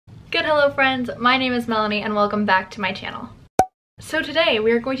Good hello friends, my name is Melanie and welcome back to my channel. So today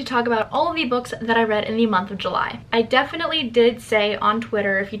we are going to talk about all of the books that I read in the month of July. I definitely did say on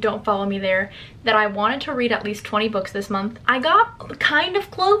Twitter, if you don't follow me there, that I wanted to read at least 20 books this month. I got kind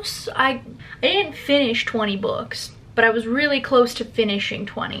of close. I didn't finish 20 books, but I was really close to finishing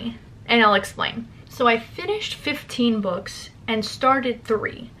 20, and I'll explain. So I finished 15 books and started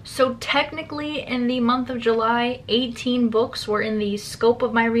 3. So technically in the month of July, 18 books were in the scope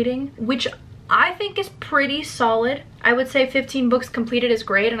of my reading, which I think is pretty solid. I would say 15 books completed is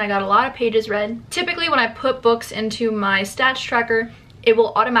great and I got a lot of pages read. Typically when I put books into my stats tracker, it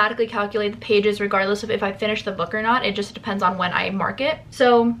will automatically calculate the pages regardless of if I finish the book or not. It just depends on when I mark it.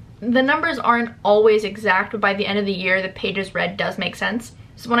 So the numbers aren't always exact, but by the end of the year, the pages read does make sense.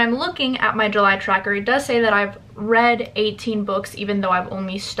 So when I'm looking at my July tracker, it does say that I've read 18 books, even though I've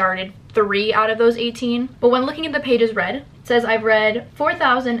only started 3 out of those 18. But when looking at the pages read, it says I've read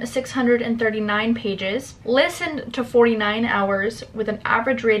 4,639 pages, listened to 49 hours with an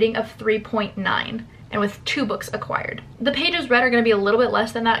average rating of 3.9. and with 2 books acquired. The pages read are going to be a little bit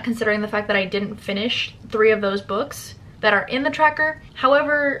less than that considering the fact that I didn't finish 3 of those books that are in the tracker.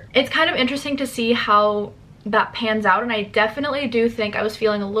 However, it's kind of interesting to see how that pans out, and I definitely do think I was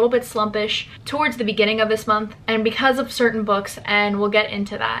feeling a little bit slumpish towards the beginning of this month and because of certain books, and we'll get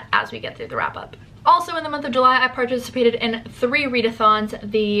into that as we get through the wrap up. Also in the month of July, I participated in 3 readathons: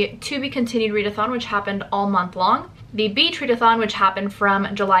 the To Be Continued readathon, which happened all month long, the Beach readathon, which happened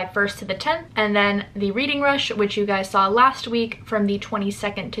from July 1st to the 10th, and then the Reading Rush, which you guys saw last week, from the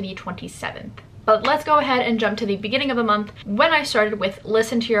 22nd to the 27th. But let's go ahead and jump to the beginning of the month when I started with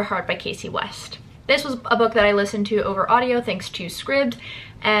Listen to Your Heart by Casey West. This was a book that I listened to over audio thanks to Scribd,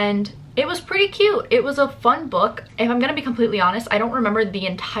 and it was pretty cute. It was a fun book. If I'm gonna be completely honest, I don't remember the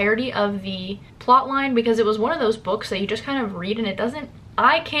entirety of the plot line because it was one of those books that you just kind of read and it doesn't,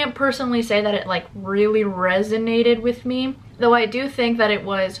 I can't personally say that it like really resonated with me, though I do think that it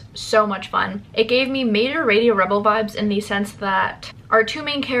was so much fun. It gave me major Radio Rebel vibes in the sense that our 2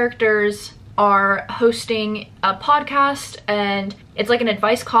 main characters are hosting a podcast and it's like an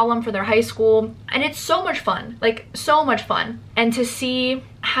advice column for their high school, and it's so much fun, like so much fun. And to see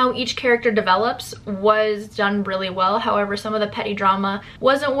how each character develops was done really well. However, some of the petty drama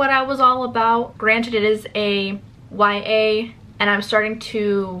wasn't what I was all about. Granted, it is a YA and I'm starting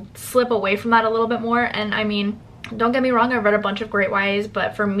to slip away from that a little bit more, and I mean, don't get me wrong, I've read a bunch of great YAs,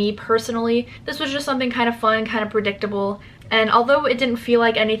 but for me personally, this was just something kind of fun, kind of predictable. And although it didn't feel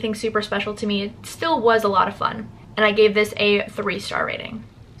like anything super special to me, it still was a lot of fun. And I gave this a 3-star rating.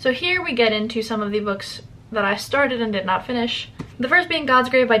 So here we get into some of the books that I started and did not finish. The first being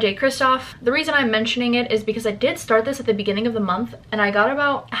Godsgrave by J. Kristoff. The reason I'm mentioning it is because I did start this at the beginning of the month and I got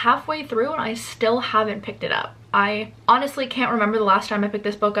about halfway through and I still haven't picked it up. I honestly can't remember the last time I picked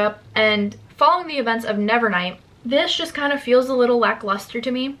this book up, and following the events of Nevernight, this just kind of feels a little lackluster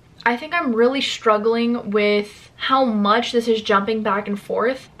to me. I think I'm really struggling with how much this is jumping back and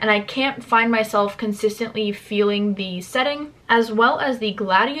forth, and I can't find myself consistently feeling the setting, as well as the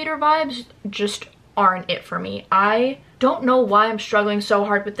gladiator vibes just aren't it for me. I don't know why I'm struggling so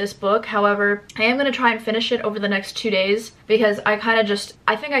hard with this book. However, I am going to try and finish it over the next 2 days because I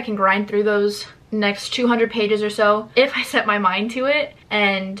think I can grind through those next 200 pages or so if I set my mind to it,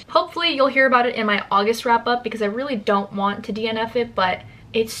 and hopefully you'll hear about it in my August wrap up because I really don't want to DNF it, but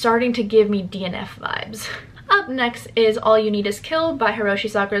it's starting to give me DNF vibes. Up next is All You Need Is Kill by Hiroshi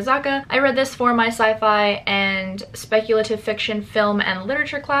Sakurazaka. I read this for my sci-fi and speculative fiction film and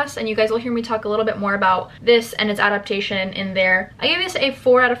literature class, and you guys will hear me talk a little bit more about this and its adaptation in there. I gave this a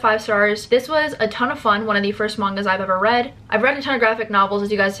 4 out of 5 stars. This was a ton of fun, one of the first mangas I've ever read. I've read a ton of graphic novels,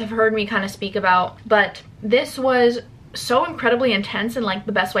 as you guys have heard me kind of speak about, but this was so incredibly intense in like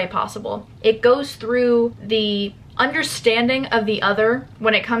the best way possible. It goes through the understanding of the other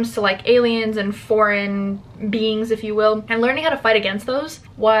when it comes to like aliens and foreign beings, if you will, and learning how to fight against those,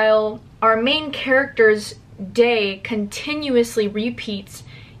 while our main character's day continuously repeats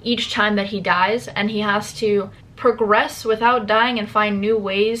each time that he dies, and he has to progress without dying and find new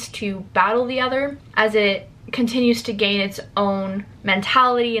ways to battle the other as it continues to gain its own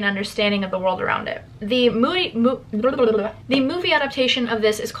mentality and understanding of the world around it. The movie adaptation of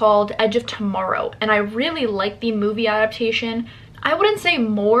this is called Edge of Tomorrow, and I really like the movie adaptation. I wouldn't say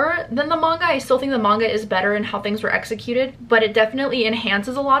more than the manga. I still think the manga is better in how things were executed, but it definitely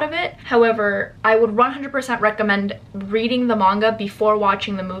enhances a lot of it. However, I would 100% recommend reading the manga before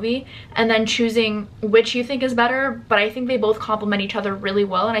watching the movie and then choosing which you think is better, but I think they both complement each other really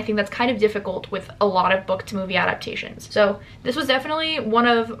well, and I think that's kind of difficult with a lot of book to movie adaptations. So this was definitely one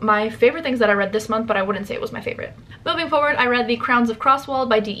of my favorite things that I read this month, but I wouldn't say it was my favorite. Moving forward, I read the Crowns of Croswald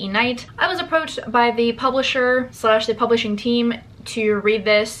by D.E. Knight. I was approached by the publisher / the publishing team to read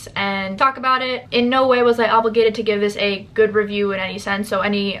this and talk about it. In no way was I obligated to give this a good review in any sense, so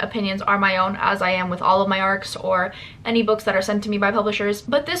any opinions are my own, as I am with all of my arcs or any books that are sent to me by publishers.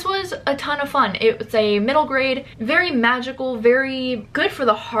 But this was a ton of fun. It's a middle grade, very magical, very good for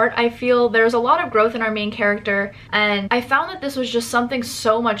the heart. I feel there's a lot of growth in our main character, and I found that this was just something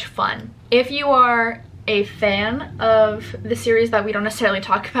so much fun. If you are a fan of the series that we don't necessarily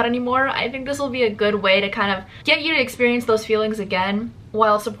talk about anymore, I think this will be a good way to kind of get you to experience those feelings again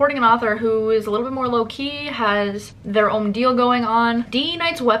while supporting an author who is a little bit more low-key, has their own deal going on. D.E.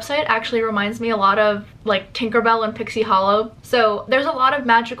 Knight's website actually reminds me a lot of like Tinkerbell and Pixie Hollow. So there's a lot of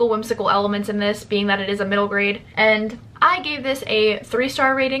magical, whimsical elements in this, being that it is a middle grade, and I gave this a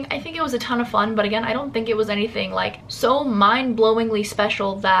 3-star rating. I think it was a ton of fun, but again, I don't think it was anything like so mind-blowingly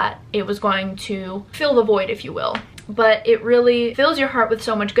special that it was going to fill the void, if you will. But it really fills your heart with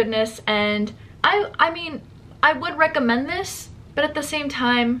so much goodness, and I mean, I would recommend this, but at the same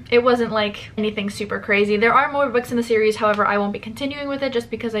time, it wasn't like anything super crazy. There are more books in the series, however, I won't be continuing with it just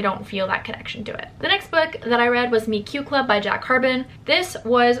because I don't feel that connection to it. The next book that I read was Meet Q Club by Jack Harbin. This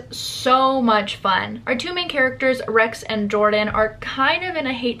was so much fun. Our two main characters, Rex and Jordan, are kind of in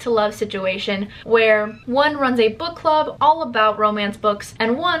a hate-to-love situation where one runs a book club all about romance books,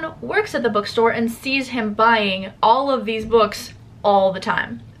 and one works at the bookstore and sees him buying all of these books all the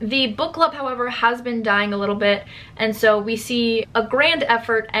time. The book club, however, has been dying a little bit, and so we see a grand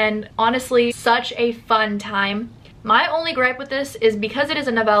effort and honestly such a fun time. My only gripe with this is because it is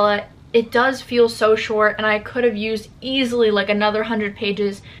a novella, it does feel so short, and I could have used easily like another 100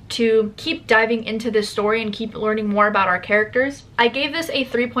 pages to keep diving into this story and keep learning more about our characters. I gave this a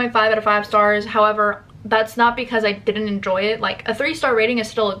 3.5 out of 5 stars, however, that's not because I didn't enjoy it. Like, a 3-star rating is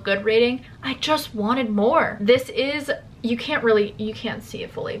still a good rating. I just wanted more. This is, you can't see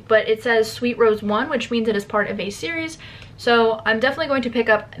it fully, but it says Sweet Rose 1, which means it is part of a series. So I'm definitely going to pick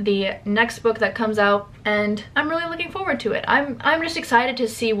up the next book that comes out, and I'm really looking forward to it. I'm just excited to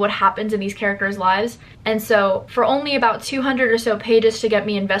see what happens in these characters' lives. And so for only about 200 or so pages to get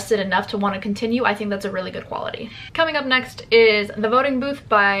me invested enough to want to continue, I think that's a really good quality. Coming up next is The Voting Booth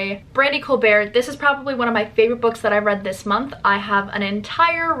by Brandy Colbert. This is probably one of my favorite books that I read this month. I have an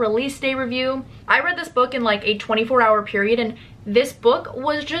entire release day review. I read this book in like a 24-hour period, and this book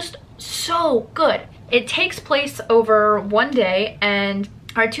was just so good. It takes place over one day, and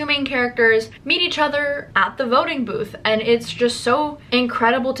our two main characters meet each other at the voting booth, and it's just so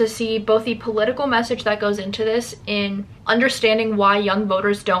incredible to see both the political message that goes into this in understanding why young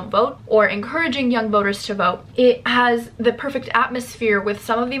voters don't vote or encouraging young voters to vote. It has the perfect atmosphere with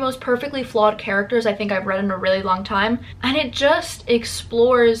some of the most perfectly flawed characters I think I've read in a really long time, and it just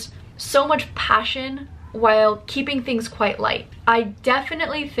explores so much passion while keeping things quite light. I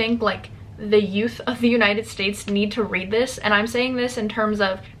definitely think like the youth of the United States need to read this, and I'm saying this in terms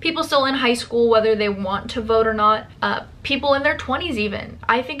of people still in high school, whether they want to vote or not, people in their 20s even.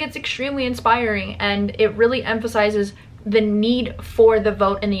 I think it's extremely inspiring, and it really emphasizes the need for the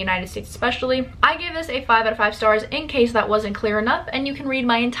vote in the United States especially. I gave this a 5 out of 5 stars in case that wasn't clear enough, and you can read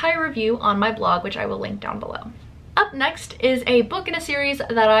my entire review on my blog, which I will link down below. Up next is a book in a series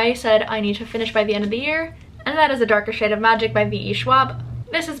that I said I need to finish by the end of the year, and that is A Darker Shade of Magic by V.E. Schwab.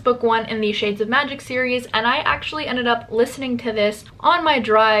 This is book 1 in the Shades of Magic series, and I actually ended up listening to this on my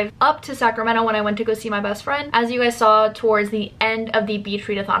drive up to Sacramento when I went to go see my best friend, as you guys saw towards the end of the Beach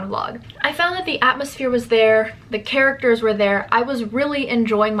Readathon vlog. I found that the atmosphere was there, the characters were there. I was really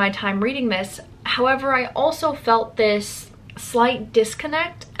enjoying my time reading this. However, I also felt this slight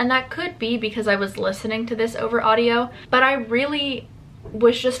disconnect, and that could be because I was listening to this over audio, but I really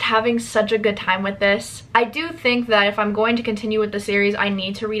was just having such a good time with this. I do think that if I'm going to continue with the series, I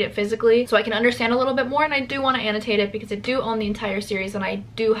need to read it physically so I can understand a little bit more, and I do want to annotate it because I do own the entire series, and I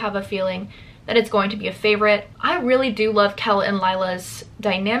do have a feeling that it's going to be a favorite. I really do love Kel and Lila's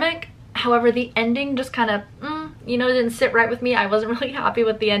dynamic. However, the ending just kind of, didn't sit right with me. I wasn't really happy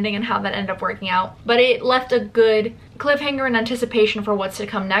with the ending and how that ended up working out, but it left a good cliffhanger and anticipation for what's to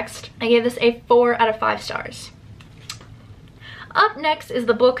come next. I gave this a 4 out of 5 stars. Up next is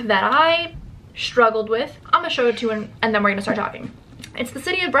the book that I struggled with. I'm gonna show it to you and then we're gonna start talking. It's The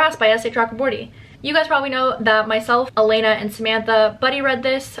City of Brass by S.A. Chakraborty. You guys probably know that myself, Elena, and Samantha Buddy read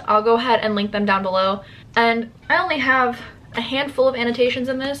this. I'll go ahead and link them down below. And I only have a handful of annotations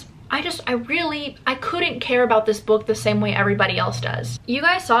in this. I couldn't care about this book the same way everybody else does. You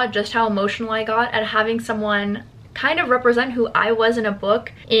guys saw just how emotional I got at having someone kind of represent who I was in a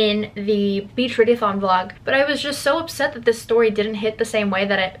book in the Beach Readathon vlog, but I was just so upset that this story didn't hit the same way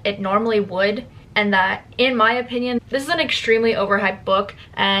that it normally would, and that, in my opinion, this is an extremely overhyped book,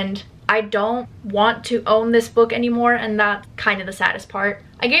 and I don't want to own this book anymore, and that's kind of the saddest part.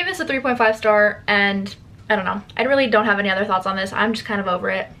 I gave this a 3.5 star, and I don't know. I really don't have any other thoughts on this. I'm just kind of over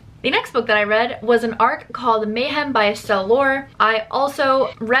it. The next book that I read was an arc called Mayhem by Estelle Lore. I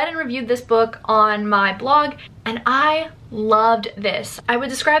also read and reviewed this book on my blog, and I loved this. I would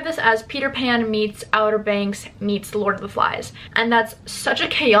describe this as Peter Pan meets Outer Banks meets Lord of the Flies, and that's such a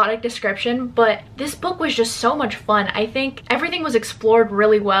chaotic description, but this book was just so much fun. I think everything was explored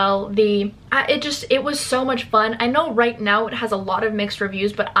really well. It was so much fun. I know right now it has a lot of mixed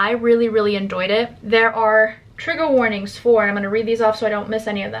reviews, but I really enjoyed it. There are trigger warnings for, and I'm going to read these off so I don't miss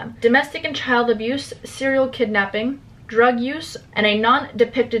any of them: domestic and child abuse, serial kidnapping, drug use, and a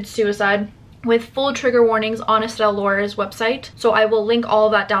non-depicted suicide, with full trigger warnings on Estelle Lore's website. So I will link all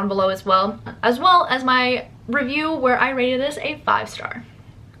of that down below as well as my review where I rated this a 5 star.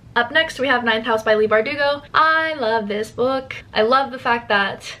 Up next, we have Ninth House by Leigh Bardugo. I love this book. I love the fact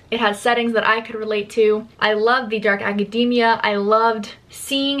that it has settings that I could relate to. I love the dark academia. I loved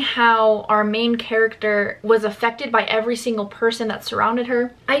seeing how our main character was affected by every single person that surrounded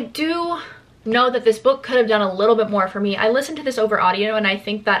her. I do know that this book could have done a little bit more for me. I listened to this over audio, and I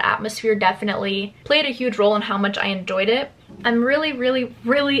think that atmosphere definitely played a huge role in how much I enjoyed it. I'm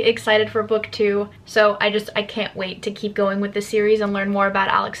really excited for book 2, so I can't wait to keep going with the series and learn more about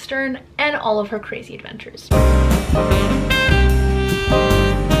Alex Stern and all of her crazy adventures.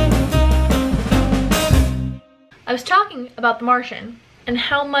 I was talking about The Martian and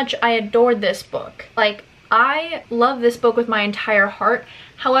how much I adored this book. Like, I love this book with my entire heart.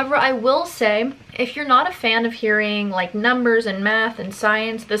 However, I will say, if you're not a fan of hearing like numbers and math and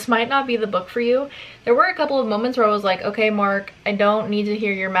science, this might not be the book for you. There were a couple of moments where I was like, okay, Mark, I don't need to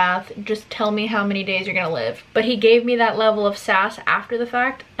hear your math. Just tell me how many days you're gonna live. But he gave me that level of sass after the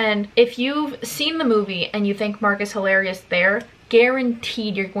fact. And if you've seen the movie and you think Mark is hilarious there,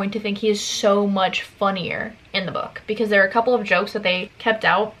 guaranteed you're going to think he is so much funnier in the book, because there are a couple of jokes that they kept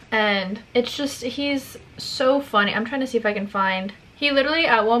out, and it's just, he's so funny. I'm trying to see if I can find, he literally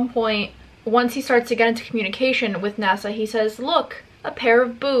at one point, once he starts to get into communication with NASA, he says, look, a pair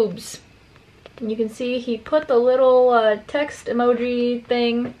of boobs. And you can see he put the little text emoji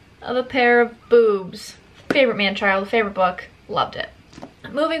thing of a pair of boobs. Favorite man-child, favorite book, loved it.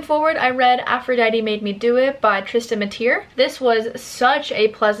 Moving forward, I read Aphrodite Made Me Do It by Trista Mateer. This was such a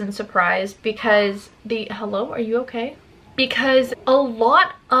pleasant surprise because hello, are you okay? Because a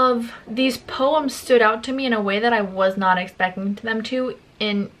lot of these poems stood out to me in a way that I was not expecting them to,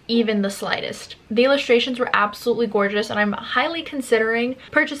 in even the slightest. The illustrations were absolutely gorgeous, and I'm highly considering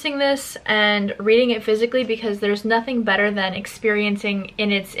purchasing this and reading it physically, because there's nothing better than experiencing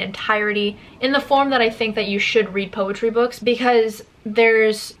in its entirety in the form that I think that you should read poetry books, because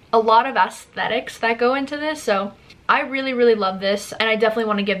there's a lot of aesthetics that go into this. So I really love this, and I definitely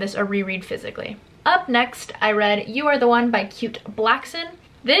want to give this a reread physically. Up next, I read You Are the One by Cute Blackson.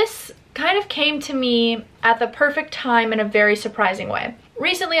 This kind of came to me at the perfect time in a very surprising way.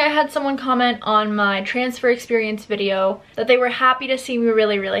 Recently, I had someone comment on my transfer experience video that they were happy to see me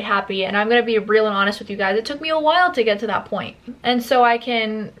really happy, and I'm gonna be real and honest with you guys, it took me a while to get to that point. And so I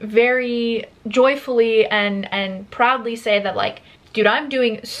can very joyfully and proudly say that, like, dude, I'm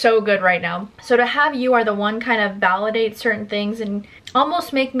doing so good right now. So to have You Are the One kind of validate certain things and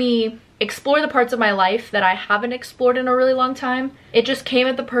almost make me explore the parts of my life that I haven't explored in a really long time, it just came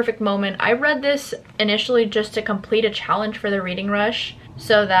at the perfect moment. I read this initially just to complete a challenge for the reading rush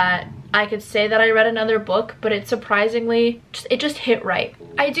so that I could say that I read another book, but it surprisingly, it just hit right.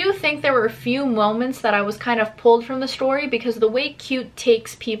 I do think there were a few moments that I was kind of pulled from the story, because the way Cute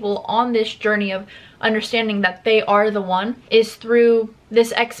takes people on this journey of understanding that they are the one is through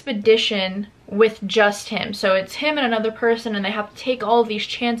this expedition with just him. So it's him and another person, and they have to take all of these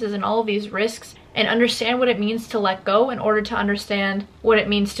chances and all of these risks and understand what it means to let go in order to understand what it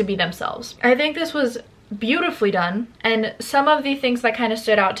means to be themselves. I think this was beautifully done, and some of the things that kind of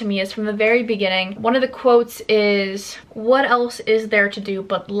stood out to me is from the very beginning. One of the quotes is, "What else is there to do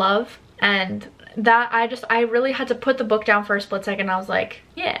but love?" And that I really had to put the book down for a split second. I was like,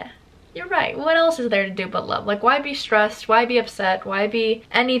 yeah, you're right. What else is there to do but love? Like, why be stressed? Why be upset? Why be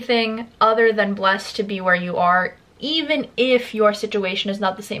anything other than blessed to be where you are, even if your situation is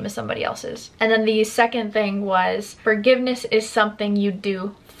not the same as somebody else's. And then the second thing was forgiveness is something you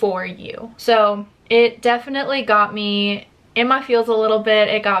do for you. So it definitely got me in my feels a little bit.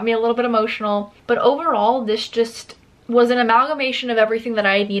 It got me a little bit emotional, but overall this just was an amalgamation of everything that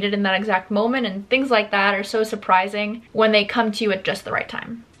I needed in that exact moment, and things like that are so surprising when they come to you at just the right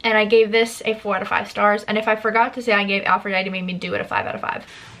time. And I gave this a 4 out of 5 stars, and if I forgot to say I gave Aphrodite Made Me Do It a 5 out of 5.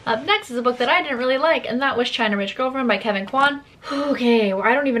 Up next is a book that I didn't really like, and that was China Rich Girlfriend by Kevin Kwan. Okay, well,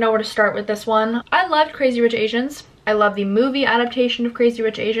 I don't even know where to start with this one. I loved Crazy Rich Asians. I love the movie adaptation of Crazy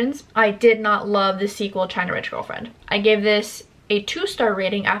Rich Asians. I did not love the sequel, China Rich Girlfriend. I gave this a 2-star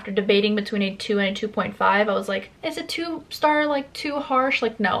rating after debating between a 2 and a 2.5. I was like, is a 2-star like too harsh?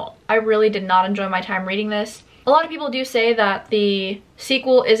 Like, no, I really did not enjoy my time reading this. A lot of people do say that the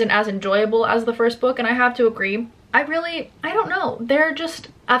sequel isn't as enjoyable as the first book, and I have to agree. I don't know. They're just,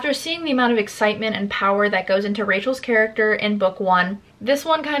 after seeing the amount of excitement and power that goes into Rachel's character in book 1, this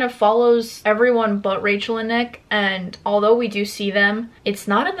one kind of follows everyone but Rachel and Nick, and although we do see them, it's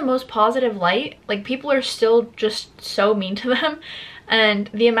not in the most positive light. Like, people are still just so mean to them, and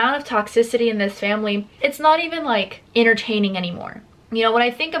the amount of toxicity in this family, it's not even like entertaining anymore. You know, when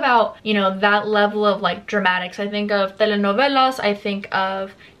I think about, you know, that level of like dramatics, I think of telenovelas, I think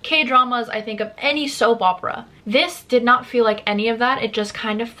of K-dramas, I think of any soap opera. This did not feel like any of that. It just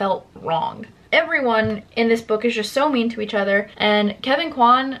kind of felt wrong. Everyone in this book is just so mean to each other, and Kevin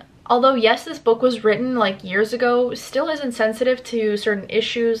Kwan, although yes, this book was written like years ago, still is insensitive to certain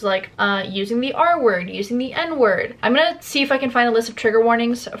issues like using the R word, using the N word. I'm gonna see if I can find a list of trigger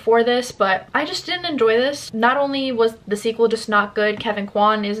warnings for this, but I just didn't enjoy this. Not only was the sequel just not good, Kevin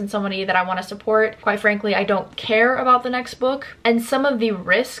Kwan isn't somebody that I want to support. Quite frankly, I don't care about the next book. And some of the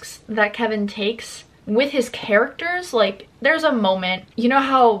risks that Kevin takes with his characters, like there's a moment, you know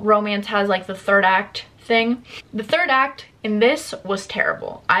how romance has like the third act thing? The third act in this was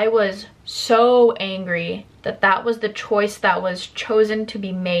terrible. I was so angry that that was the choice that was chosen to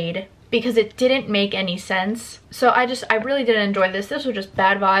be made because it didn't make any sense. So I really didn't enjoy this. This was just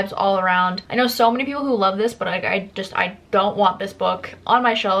bad vibes all around. I know so many people who love this, but I don't want this book on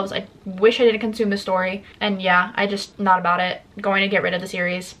my shelves. I wish I didn't consume the story. And yeah, I just not about it. Going to get rid of the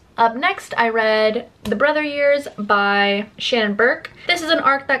series. Up next, I read The Brother Years by Shannon Burke. This is an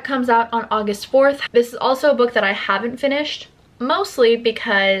arc that comes out on August 4th. This is also a book that I haven't finished, mostly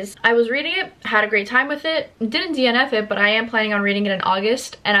because I was reading it, had a great time with it, didn't DNF it, but I am planning on reading it in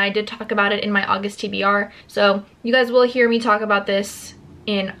August, and I did talk about it in my August TBR, so you guys will hear me talk about this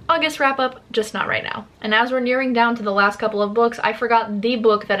in August wrap up, just not right now. And as we're nearing down to the last couple of books, I forgot the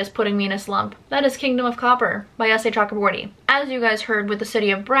book that is putting me in a slump. That is Kingdom of Copper by S.A. Chakraborty. As you guys heard with The City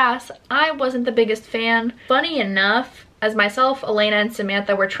of Brass, I wasn't the biggest fan. Funny enough, as myself, Elena, and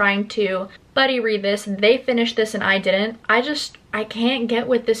Samantha were trying to buddy read this, they finished this and I didn't. I can't get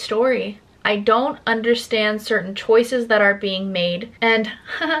with this story. I don't understand certain choices that are being made, and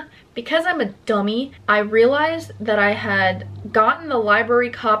because I'm a dummy, I realized that I had gotten the library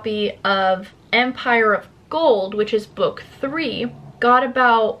copy of Empire of Gold, which is book 3, got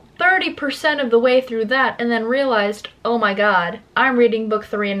about 30% of the way through that, and then realized, oh my god, I'm reading book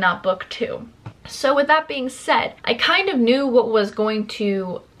 3 and not book 2. So with that being said, I kind of knew what was going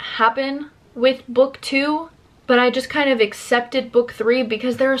to happen with book 2, but I just kind of accepted book 3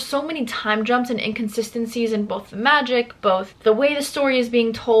 because there are so many time jumps and inconsistencies in both the magic, both the way the story is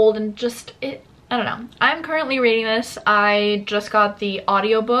being told, and just I don't know. I'm currently reading this. I just got the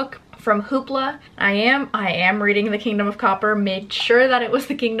audiobook from Hoopla. I am reading The Kingdom of Copper, made sure that it was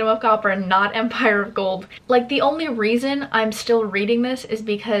The Kingdom of Copper and not Empire of Gold. Like, the only reason I'm still reading this is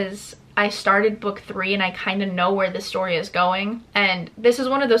because I started book 3 and I kind of know where the story is going. And this is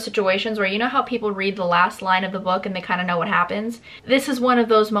one of those situations where, you know how people read the last line of the book and they kind of know what happens? This is one of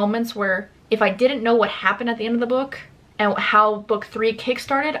those moments where if I didn't know what happened at the end of the book and how book 3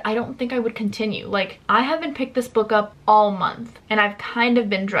 kickstarted, I don't think I would continue. Like, I haven't picked this book up all month and I've kind of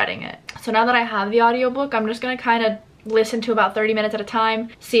been dreading it. So now that I have the audiobook, I'm just gonna kind of listen to about 30 minutes at a time,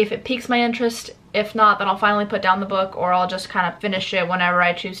 see if it piques my interest. If not, then I'll finally put down the book, or I'll just kind of finish it whenever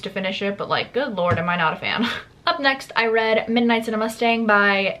I choose to finish it, but like, good lord, am I not a fan. Up next, I read Midnights in a Mustang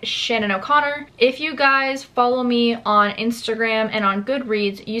by Shannon O'Connor. If you guys follow me on Instagram and on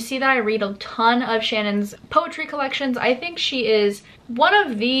Goodreads, you see that I read a ton of Shannon's poetry collections. I think she is one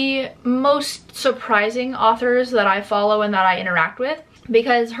of the most surprising authors that I follow and that I interact with,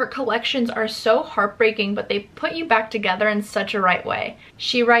 because her collections are so heartbreaking, but they put you back together in such a right way.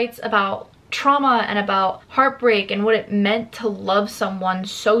 She writes about trauma and about heartbreak and what it meant to love someone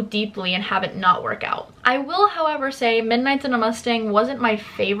so deeply and have it not work out. I will, however, say Midnights in a Mustang wasn't my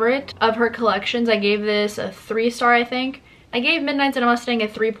favorite of her collections. I gave this a 3-star, I think. I gave Midnights in a Mustang a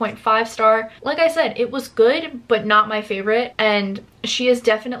 3.5 star. Like I said, it was good, but not my favorite, and she is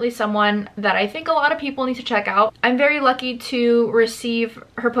definitely someone that I think a lot of people need to check out. I'm very lucky to receive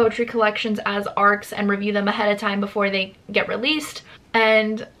her poetry collections as ARCs and review them ahead of time before they get released,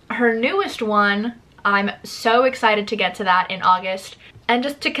 and her newest one, I'm so excited to get to that in August, and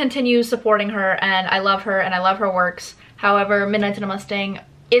just to continue supporting her, and I love her and I love her works. However, Midnights in a Mustang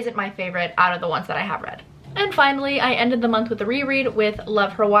isn't my favorite out of the ones that I have read. And finally, I ended the month with a reread with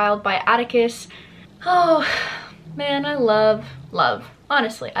Love Her Wild by Atticus. Oh, man, I love love.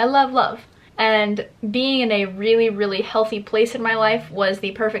 Honestly, I love love. And being in a really, really healthy place in my life was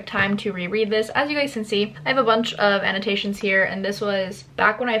the perfect time to reread this. As you guys can see, I have a bunch of annotations here, and this was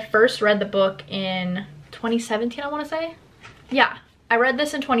back when I first read the book in 2017, I want to say? Yeah. I read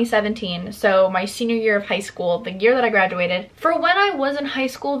this in 2017, so my senior year of high school, the year that I graduated. For when I was in high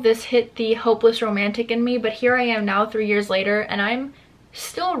school, this hit the hopeless romantic in me, but here I am now 3 years later, and I'm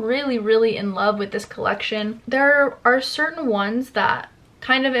still really, really in love with this collection. There are certain ones that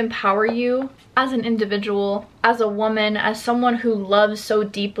kind of empower you as an individual, as a woman, as someone who loves so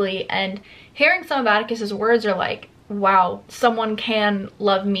deeply, and hearing some of Atticus's words are like, wow, someone can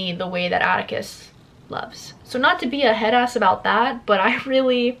love me the way that Atticus loves. So not to be a head ass about that, but I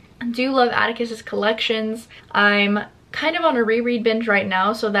really do love Atticus's collections. I'm kind of on a reread binge right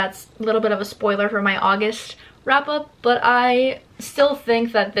now, so that's a little bit of a spoiler for my August wrap up, but I still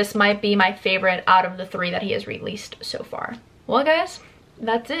think that this might be my favorite out of the 3 that he has released so far. Well guys,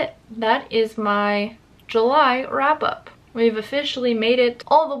 that's it. That is my July wrap up. We've officially made it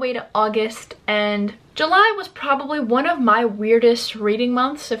all the way to August, and July was probably one of my weirdest reading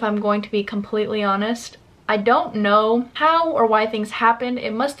months, if I'm going to be completely honest. I don't know how or why things happened.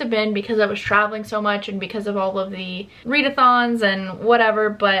 It must have been because I was traveling so much and because of all of the readathons and whatever,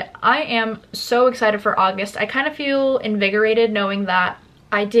 but I am so excited for August. I kind of feel invigorated knowing that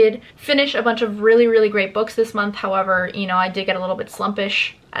I did finish a bunch of really, really great books this month. However, you know, I did get a little bit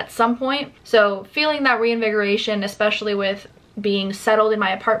slumpish at some point. So feeling that reinvigoration, especially with being settled in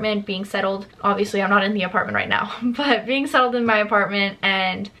my apartment, being settled, obviously I'm not in the apartment right now, but being settled in my apartment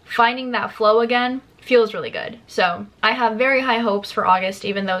and finding that flow again feels really good. So I have very high hopes for August,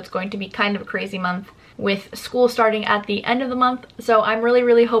 even though it's going to be kind of a crazy month with school starting at the end of the month. So I'm really,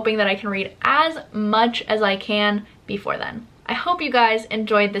 really hoping that I can read as much as I can before then. I hope you guys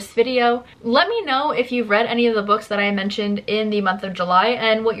enjoyed this video. Let me know if you've read any of the books that I mentioned in the month of July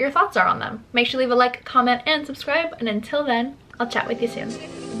and what your thoughts are on them. Make sure to leave a like, comment, and subscribe. And until then, I'll chat with you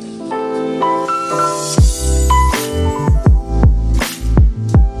soon.